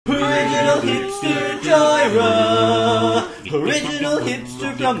hipster Jhoira, original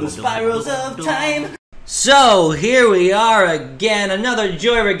hipster from the spirals of time. So here we are again, another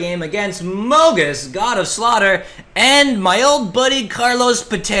Jhoira game against Mogis, God of Slaughter, and my old buddy Carlos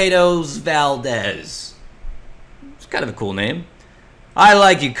Potatoes Valdez. It's kind of a cool name. I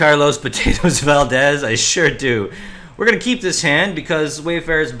like you, Carlos Potatoes Valdez, I sure do. We're going to keep this hand because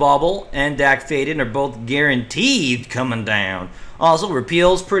Wayfarer's Bauble and Dak Faden are both guaranteed coming down. Also,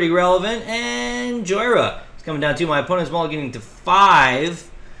 Repeal's pretty relevant, and Jhoira is coming down too. My opponent's mulliganing to 5.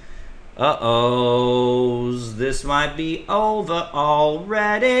 Uh-oh, this might be over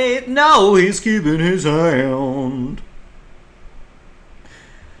already. No, he's keeping his hand.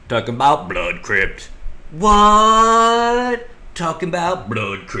 Talking about Blood Crypt. What? Talking about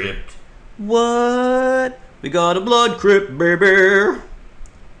Blood Crypt. What? We got a Blood Crypt, baby.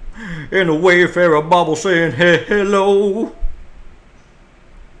 And a Wayfarer Bauble saying hey, hello.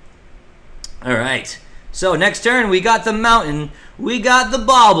 Alright, so next turn we got the Mountain, we got the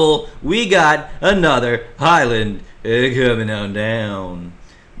Bauble, we got another Highland coming on down.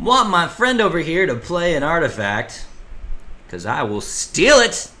 Want my friend over here to play an artifact, because I will steal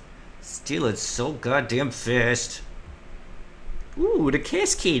it. Steal it so goddamn fast. Ooh, the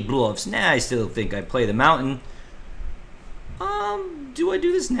Cascade Bluffs. Nah, I still think I play the Mountain. Do I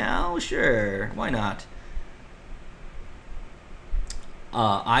do this now? Sure, why not?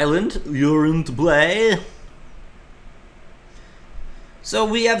 Island, you're into play. So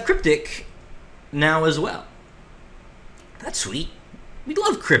we have Cryptic now as well. That's sweet. We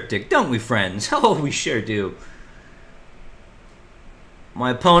love Cryptic, don't we, friends? Oh, we sure do.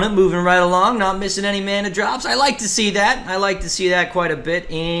 My opponent moving right along, not missing any mana drops. I like to see that. I like to see that quite a bit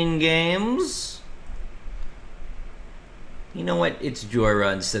in games. You know what? It's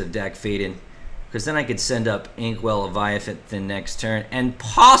Jhoira instead of Dak Faden. Because then I could send up Inkwell Leviathan the next turn. And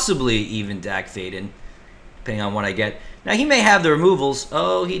possibly even Dak Faden. Depending on what I get. Now he may have the removals.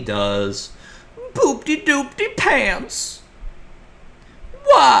 Oh, he does. Poop-de-doop-de pants.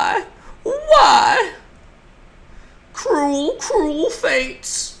 Why? Why? Cruel, cruel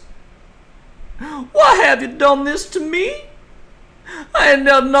fates. Why have you done this to me? I ain't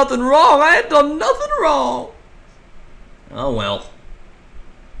done nothing wrong. I ain't done nothing wrong. Oh well.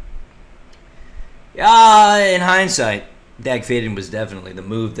 Yeah, in hindsight, Dak Faden was definitely the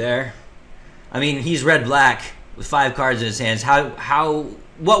move there. I mean, he's red-black with 5 cards in his hands.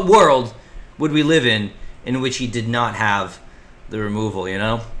 What world would we live in which he did not have the removal, you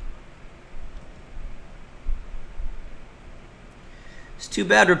know? It's too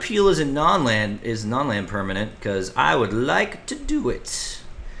bad Repeal isn't non-land permanent, because I would like to do it.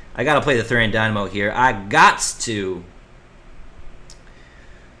 I gotta play the Therian Dynamo here. I gots to.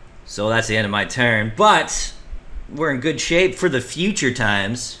 So that's the end of my turn. But we're in good shape for the future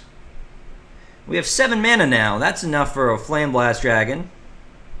times. We have 7 mana now. That's enough for a Flame Blast Dragon.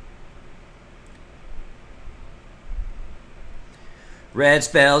 Red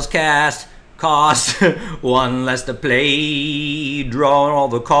spells cast. Cost 1 less to play. Drawing all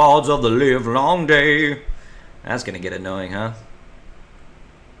the cards of the live long day. That's gonna get annoying, huh?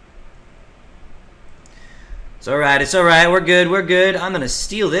 It's alright, we're good. I'm gonna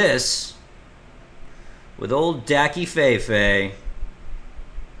steal this with old Dacky Fei.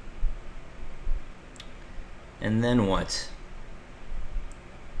 And then what?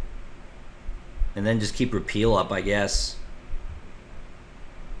 And then just keep Repeal up, I guess.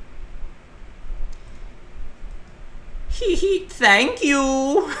 Hee, thank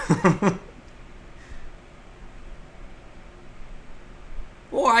you.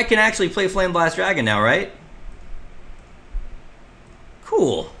 Or I can actually play Flame Blast Dragon now, right?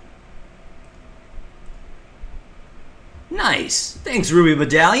 Cool. Nice. Thanks, Ruby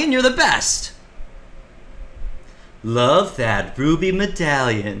Medallion. You're the best. Love that Ruby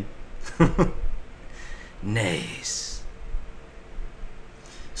Medallion. Nice.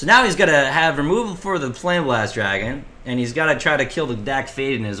 So now he's got to have removal for the Flame Blast Dragon, and he's got to try to kill the Dak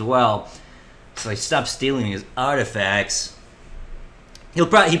Faden as well. So he stops stealing his artifacts. He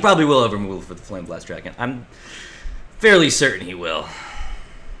probably will have removal for the Flame Blast Dragon. I'm fairly certain he will.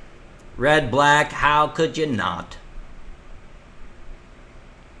 Red, black, how could you not?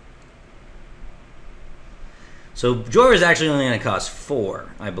 So Jhoira is actually only going to cost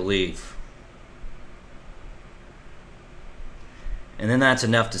 4, I believe. And then that's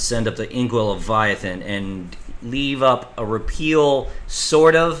enough to send up the Inkwell Leviathan and leave up a Repeal,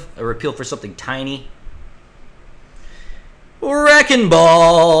 sort of. A Repeal for something tiny. Wrecking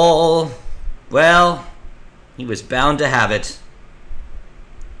Ball! Well, he was bound to have it.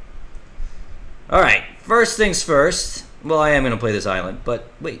 Alright, first things first. Well, I am going to play this island, but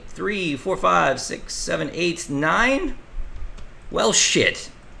wait, 3, 4, 5, 6, 7, 8, 9? Well, shit.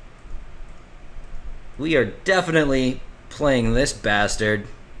 We are definitely playing this bastard.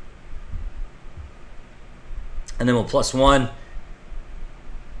 And then we'll +1.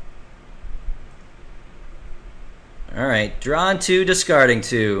 Alright, drawing 2, discarding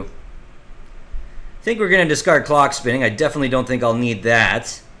 2. I think we're going to discard Clock Spinning. I definitely don't think I'll need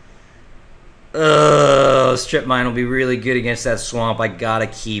that. Strip Mine will be really good against that swamp. I gotta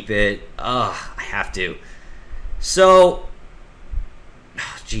keep it. I have to. So,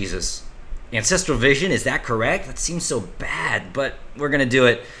 Jesus. Ancestral Vision, is that correct? That seems so bad, but we're gonna do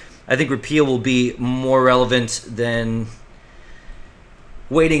it. I think Repeal will be more relevant than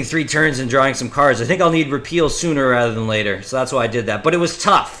waiting 3 turns and drawing some cards. I think I'll need Repeal sooner rather than later, so that's why I did that. But it was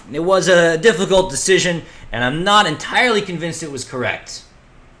tough. It was a difficult decision, and I'm not entirely convinced it was correct.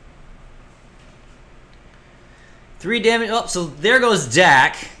 3 damage. Oh, so there goes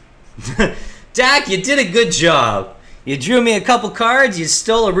Dak. Dak, you did a good job. You drew me a couple cards. You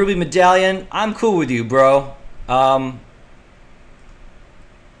stole a Ruby Medallion. I'm cool with you, bro. I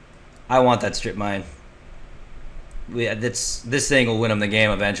want that Strip Mine. This thing will win him the game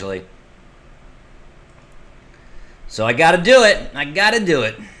eventually. So I gotta do it. I gotta do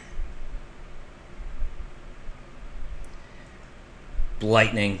it.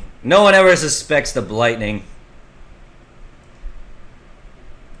 Blightning. No one ever suspects the Blightning.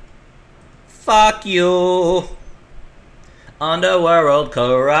 Fuck you. Underworld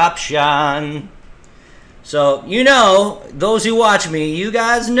corruption. So, you know, those who watch me, you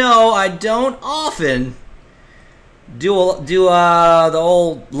guys know I don't often do the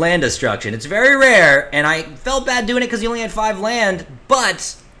old land destruction. It's very rare, and I felt bad doing it because he only had 5 land,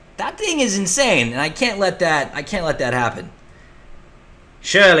 but that thing is insane, and I can't let that happen.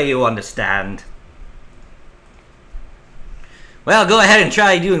 Surely you understand. Well, go ahead and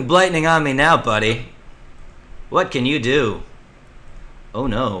try doing Blightning on me now, buddy. What can you do? Oh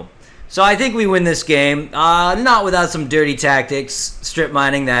no. So I think we win this game. Not without some dirty tactics, strip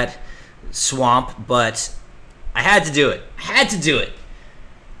mining that swamp, but I had to do it. I had to do it.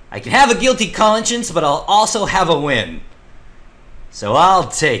 I can have a guilty conscience, but I'll also have a win. So I'll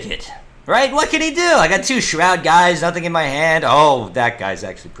take it. Right? What can he do? I got 2 Shroud guys, nothing in my hand. Oh, that guy's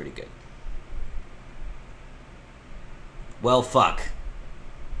actually pretty good. Well, fuck.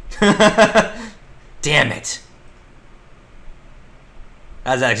 Damn it.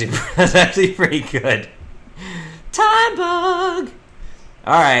 That's actually pretty good. Time bug.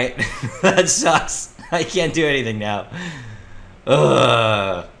 All right, that sucks. I can't do anything now.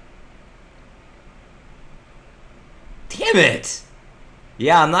 Ugh. Damn it.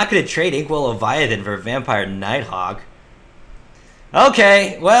 Yeah, I'm not gonna trade Inkwell Leviathan for Vampire Nighthawk.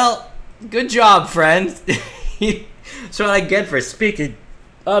 Okay, well, good job, friend. That's what I get for speaking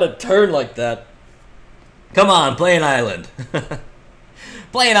out of turn like that. Come on, play an island.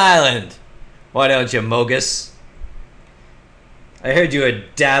 Play an island. Why don't you, Mogis? I heard you were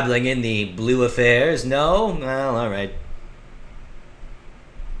dabbling in the blue affairs. No? Well, alright.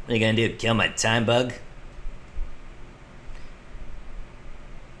 What are you gonna do? Kill my time bug?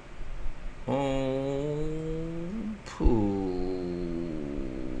 Oh, poo,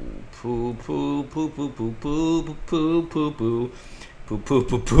 poo, poo, poo, poo, poo, poo, poo, poo, poo, poo, poo,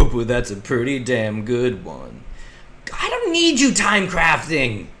 poo, poo, poo. That's a pretty damn good one. I don't need you time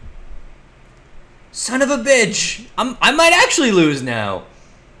crafting. Son of a bitch. I might actually lose now.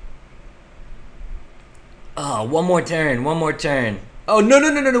 Oh, one more turn. One more turn. Oh, no.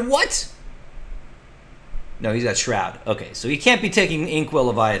 What? No, he's got Shroud. Okay, so he can't be taking Inkwell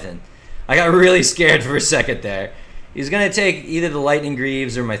Leviathan. I got really scared for a second there. He's going to take either the Lightning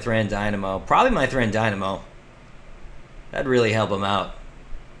Greaves or my Thran Dynamo. Probably my Thran Dynamo. That'd really help him out.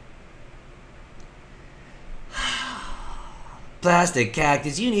 Plastic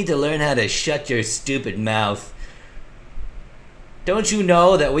Cactus, you need to learn how to shut your stupid mouth. Don't you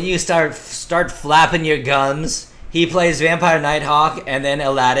know that when you start flapping your gums, he plays Vampire Nighthawk and then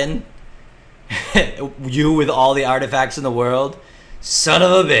Aladdin? You with all the artifacts in the world? Son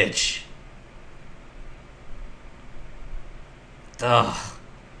of a bitch. Ugh.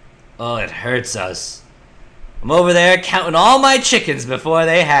 Oh, it hurts us. I'm over there counting all my chickens before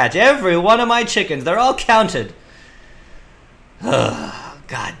they hatch. Every one of my chickens. They're all counted. Ugh.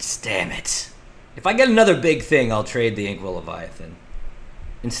 God damn it. If I get another big thing, I'll trade the Inkwell Leviathan.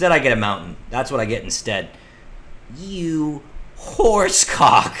 Instead, I get a mountain. That's what I get instead. You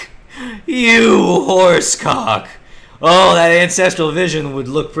horsecock. You horsecock. Oh, that Ancestral Vision would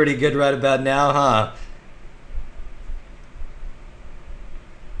look pretty good right about now, huh?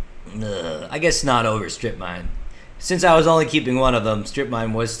 Ugh, I guess not over Strip Mine. Since I was only keeping one of them, Strip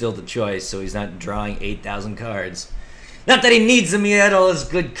Mine was still the choice, so he's not drawing 8,000 cards. Not that he needs them yet, all his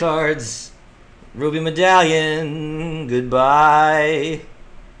good cards. Ruby Medallion, goodbye.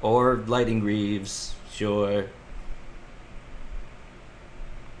 Or Lightning Greaves, sure.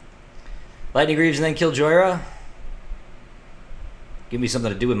 Lightning Greaves and then kill Jhoira? Give me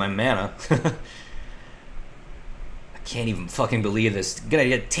something to do with my mana. I can't even fucking believe this. Gonna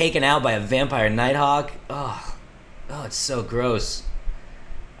get taken out by a Vampire Nighthawk? Oh, it's so gross.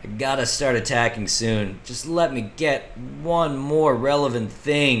 I gotta start attacking soon. Just let me get one more relevant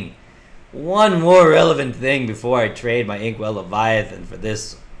thing. One more relevant thing before I trade my Inkwell Leviathan for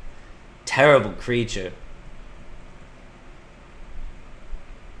this terrible creature.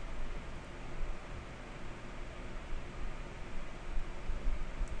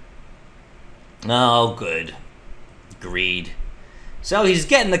 Oh, good. Greed. So he's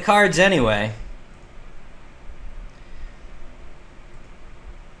getting the cards anyway.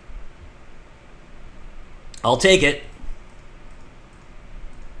 I'll take it.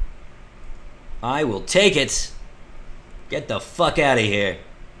 I will take it. Get the fuck out of here.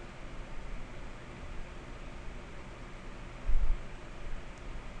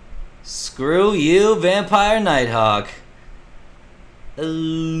 Screw you, Vampire Nighthawk.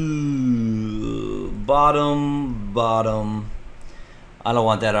 Bottom. I don't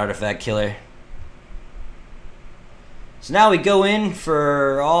want that artifact killer. So now we go in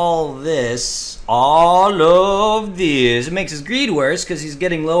for all this. All of this. It makes his greed worse because he's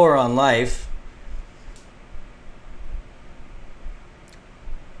getting lower on life.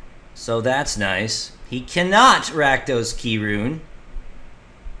 So that's nice. He cannot Rakdos Key Rune.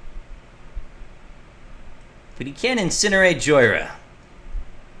 But he can incinerate Jhoira.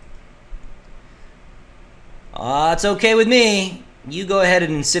 It's okay with me. You go ahead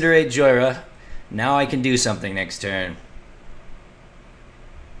and incinerate Jhoira. Now I can do something next turn.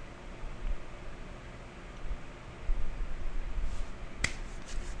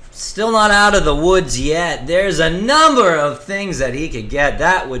 Still not out of the woods yet. There's a number of things that he could get.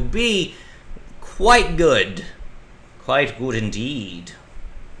 That would be quite good. Quite good indeed.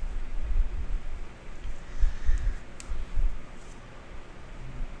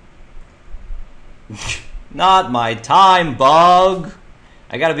 Not my time, bug.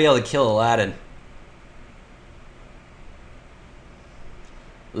 I gotta be able to kill Aladdin.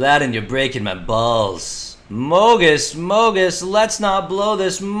 Aladdin, you're breaking my balls. Mogis, let's not blow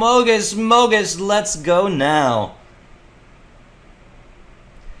this. Mogis, let's go now.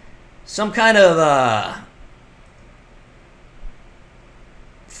 Some kind of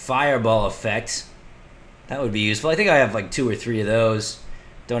fireball effect. That would be useful. I think I have like 2 or 3 of those.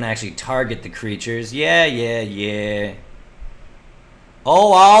 Don't actually target the creatures. Yeah.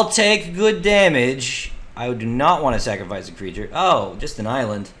 Oh, I'll take good damage. I do not want to sacrifice a creature. Oh, just an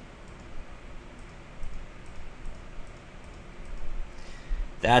island.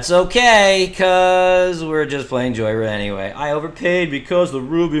 That's okay, because we're just playing Jhoira anyway. I overpaid because the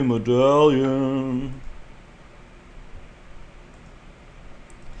Ruby Medallion.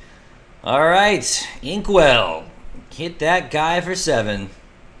 Alright, Inkwell. Hit that guy for 7.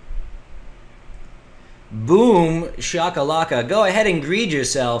 Boom, shakalaka. Go ahead and greed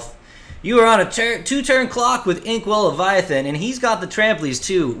yourself. You are on a 2-turn clock with Inkwell Leviathan, and he's got the Tramplies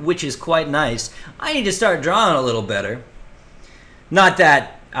too, which is quite nice. I need to start drawing a little better. Not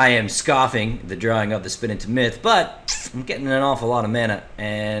that I am scoffing the drawing of the Spin into Myth, but I'm getting an awful lot of mana.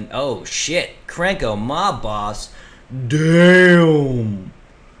 And, oh shit, Krenko, Mob Boss. Damn.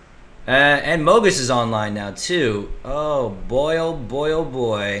 And Mogis is online now too. Oh boy, oh boy, oh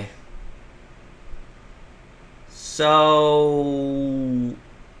boy. So,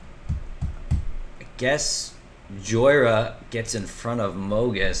 I guess Jhoira gets in front of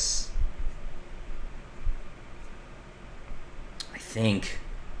Mogis. I think.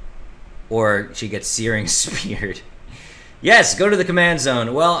 Or she gets Searing Speared. Yes, go to the command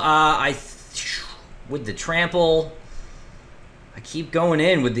zone. Well, with the trample, I keep going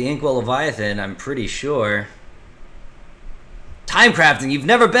in with the Inkwell Leviathan, I'm pretty sure. Time crafting, you've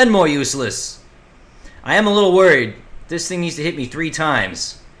never been more useless. I am a little worried. This thing needs to hit me 3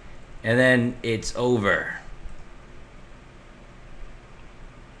 times, and then it's over.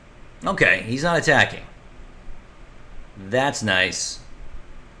 Okay, he's not attacking. That's nice.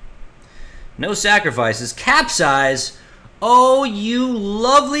 No sacrifices. Capsize! Oh, you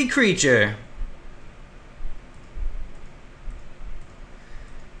lovely creature.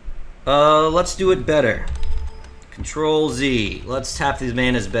 Let's do it better. Control Z. Let's tap these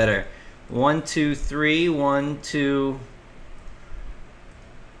manas better. 1, 2, 3. 1, 2,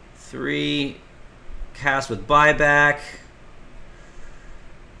 3. cast with buyback.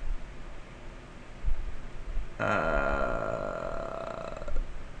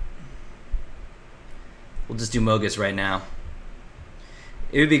 We'll just do Mogis right now.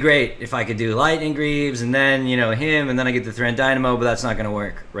 It would be great if I could do Lightning Greaves and then, you know, him, and then I get the Thran Dynamo, but that's not going to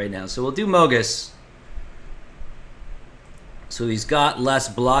work right now. So we'll do Mogis. So he's got less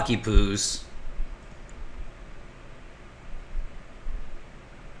blocky poos.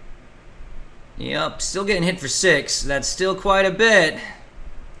 Yep, still getting hit for 6. That's still quite a bit.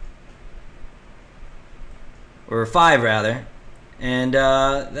 Or 5, rather. And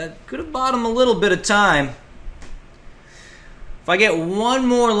that could have bought him a little bit of time. If I get one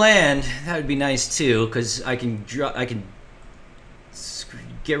more land, that would be nice too, because I can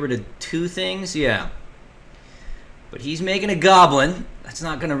get rid of 2 things. Yeah. But he's making a goblin. That's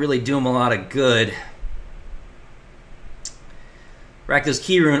not going to really do him a lot of good. Rakdos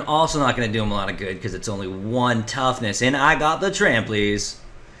Key Rune also not going to do him a lot of good because it's only 1 toughness. And I got the Tramplies.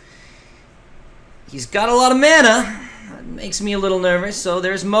 He's got a lot of mana. That makes me a little nervous. So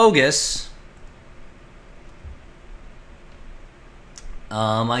there's Mogis.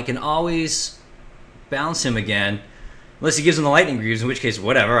 I can always bounce him again. Unless he gives him the Lightning Greaves, in which case,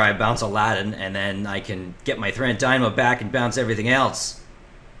 whatever. I bounce Aladdin, and then I can get my Thran Dynamo back and bounce everything else.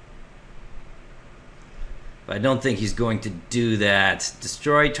 But I don't think he's going to do that.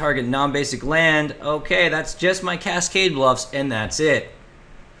 Destroy target non-basic land. Okay, that's just my Cascade Bluffs, and that's it.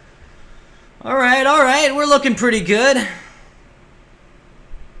 Alright, we're looking pretty good.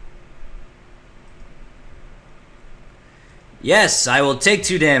 Yes, I will take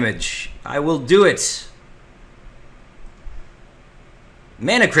 2 damage. I will do it.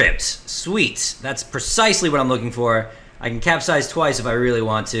 Mana Crypt. Sweet. That's precisely what I'm looking for. I can capsize twice if I really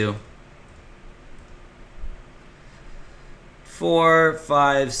want to. 4,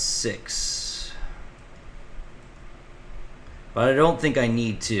 5, 6. But I don't think I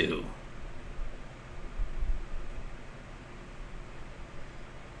need to.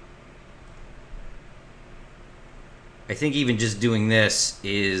 I think even just doing this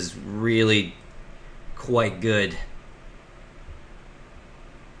is really quite good.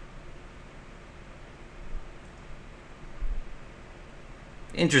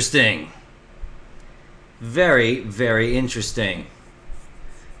 Interesting. Very, very interesting.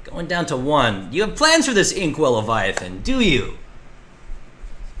 Going down to 1. You have plans for this Inkwell Leviathan, do you?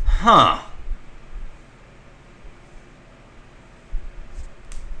 Huh.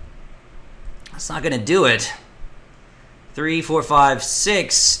 That's not gonna do it. 3, 4, 5,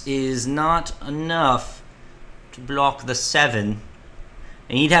 6 is not enough to block the 7.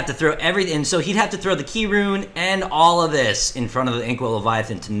 And he'd have to throw everything, so he'd have to throw the Key Rune and all of this in front of the Inkwell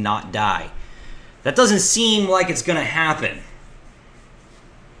Leviathan to not die. That doesn't seem like it's gonna happen.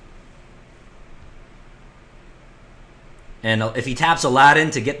 And if he taps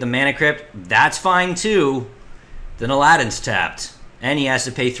Aladdin to get the Mana Crypt, that's fine too. Then Aladdin's tapped. And he has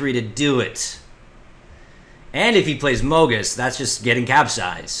to pay 3 to do it. And if he plays Mogis, that's just getting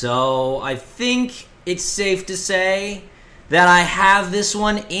capsized. So I think it's safe to say that I have this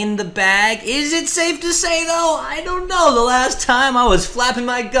one in the bag. Is it safe to say, though? I don't know. The last time I was flapping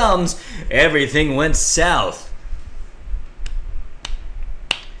my gums, everything went south.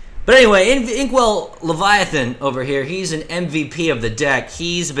 But anyway, Inkwell Leviathan over here, he's an MVP of the deck.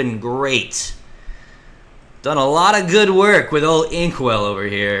 He's been great. Done a lot of good work with old Inkwell over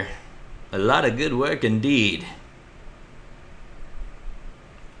here. A lot of good work indeed.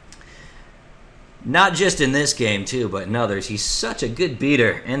 Not just in this game, too, but in others. He's such a good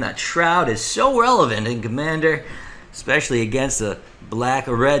beater, and that Shroud is so relevant in Commander, especially against a black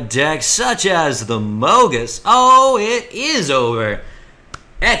or red deck such as the Mogis. Oh, it is over.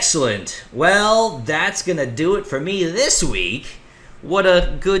 Excellent. Well, that's going to do it for me this week. What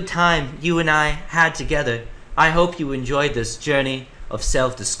a good time you and I had together. I hope you enjoyed this journey of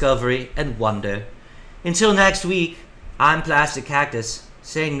self-discovery and wonder. Until next week, I'm Plastic Cactus,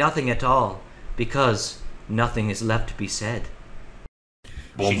 saying nothing at all, because nothing is left to be said.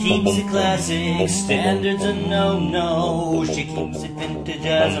 She keeps it classic, standards a no-no. She keeps it vintage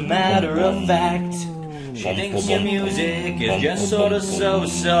as a matter of fact. She thinks your music is just sort of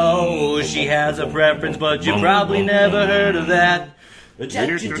so-so. She has a preference, but you probably never heard of that.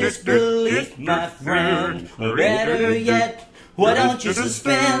 Reject your disbelief, my friend, or better yet, why don't you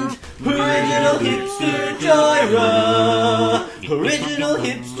suspend? Original Hipster Jhoira, original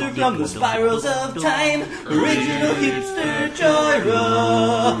hipster from the spirals of time. Original Hipster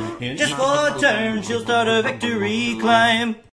Jhoira, in just 4 turns she'll start a victory climb.